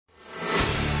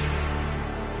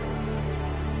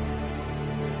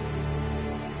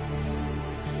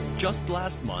Just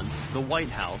last month, the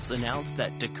White House announced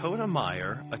that Dakota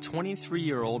Meyer, a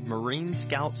 23-year-old Marine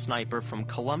Scout sniper from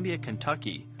Columbia,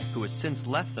 Kentucky, who has since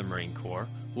left the Marine Corps,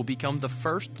 will become the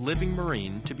first living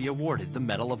Marine to be awarded the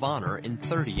Medal of Honor in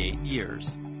 38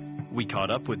 years. We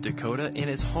caught up with Dakota in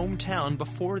his hometown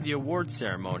before the award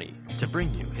ceremony to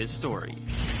bring you his story.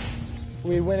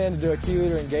 We went in to do a key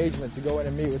leader engagement to go in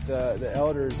and meet with the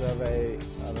elders of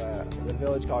the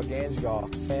village called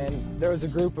Ganjgal. And there was a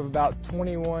group of about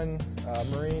 21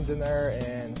 Marines in there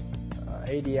and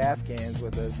 80 Afghans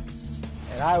with us.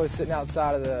 And I was sitting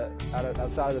outside of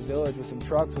the village with some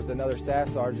trucks with another staff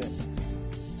sergeant.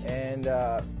 And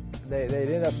they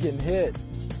ended up getting hit.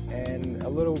 And a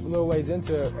little ways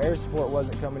into it, air support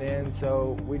wasn't coming in,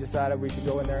 so we decided we should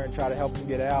go in there and try to help them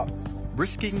get out.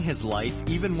 Risking his life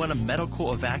even when a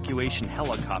medical evacuation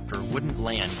helicopter wouldn't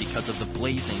land because of the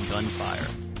blazing gunfire,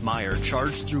 Meyer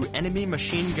charged through enemy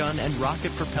machine gun and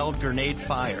rocket-propelled grenade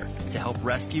fire to help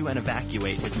rescue and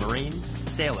evacuate his Marine,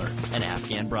 sailor, and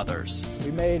Afghan brothers.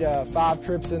 We made 5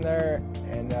 trips in there,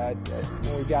 and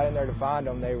when we got in there to find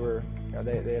them, they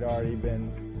had already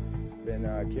been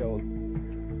killed.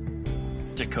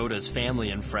 Dakota's family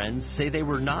and friends say they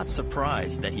were not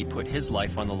surprised that he put his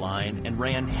life on the line and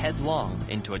ran headlong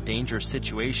into a dangerous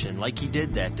situation like he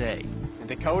did that day.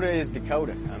 Dakota is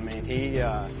Dakota. I mean, he's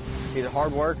a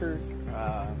hard worker.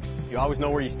 You always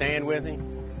know where you stand with him.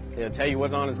 He'll tell you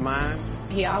what's on his mind.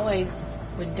 He always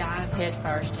would dive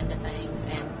headfirst into things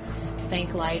and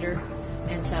think later,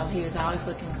 and so he was always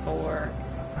looking for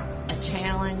a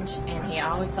challenge, and he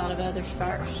always thought of others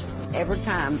first. Every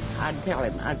time I'd tell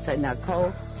him, I'd say, "Now,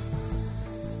 Cole,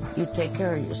 you take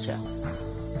care of yourself."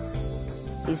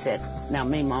 He said, "Now,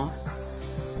 Meemaw,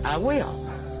 I will,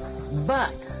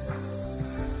 but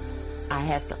I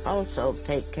have to also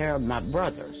take care of my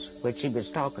brothers," which he was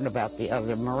talking about the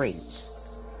other Marines.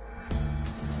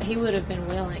 He would have been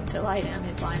willing to lay down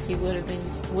his life. He would have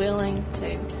been willing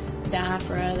to die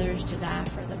for others, to die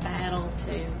for the battle,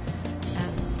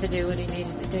 to do what he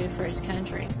needed to do for his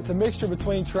country. It's a mixture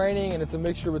between training and it's a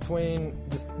mixture between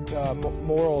just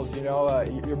morals, you know.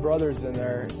 Your brother's in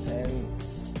there, and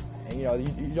you know,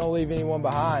 you don't leave anyone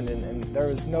behind, and there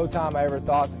was no time I ever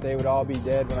thought that they would all be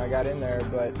dead when I got in there,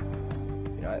 but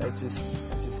you know, it's just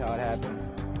how it happened.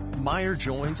 Meyer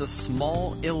joins a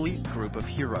small elite group of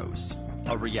heroes,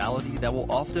 a reality that will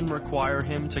often require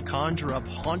him to conjure up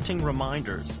haunting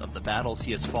reminders of the battles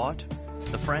he has fought,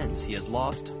 the friends he has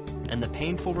lost, and the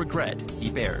painful regret he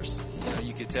bears. You know,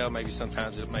 you could tell maybe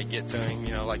sometimes it may get to him,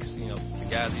 you know, like, you know, the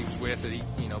guys he was with that he,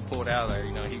 you know, pulled out of there,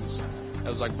 you know, that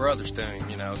was like brothers to him,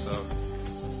 you know, so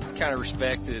kind of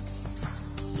respected.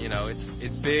 You know, it's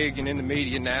big and in the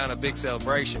media now and a big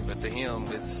celebration, but to him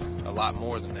it's a lot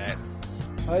more than that.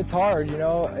 It's hard, you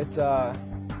know,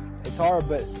 it's hard,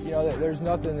 but you know, there's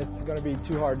nothing that's going to be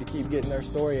too hard to keep getting their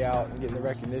story out and getting the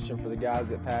recognition for the guys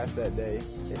that passed that day.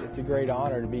 It's a great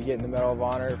honor to be getting the Medal of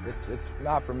Honor. It's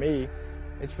not for me,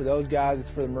 it's for those guys, it's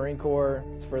for the Marine Corps,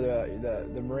 it's for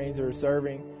the Marines that are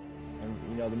serving, and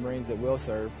you know, the Marines that will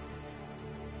serve.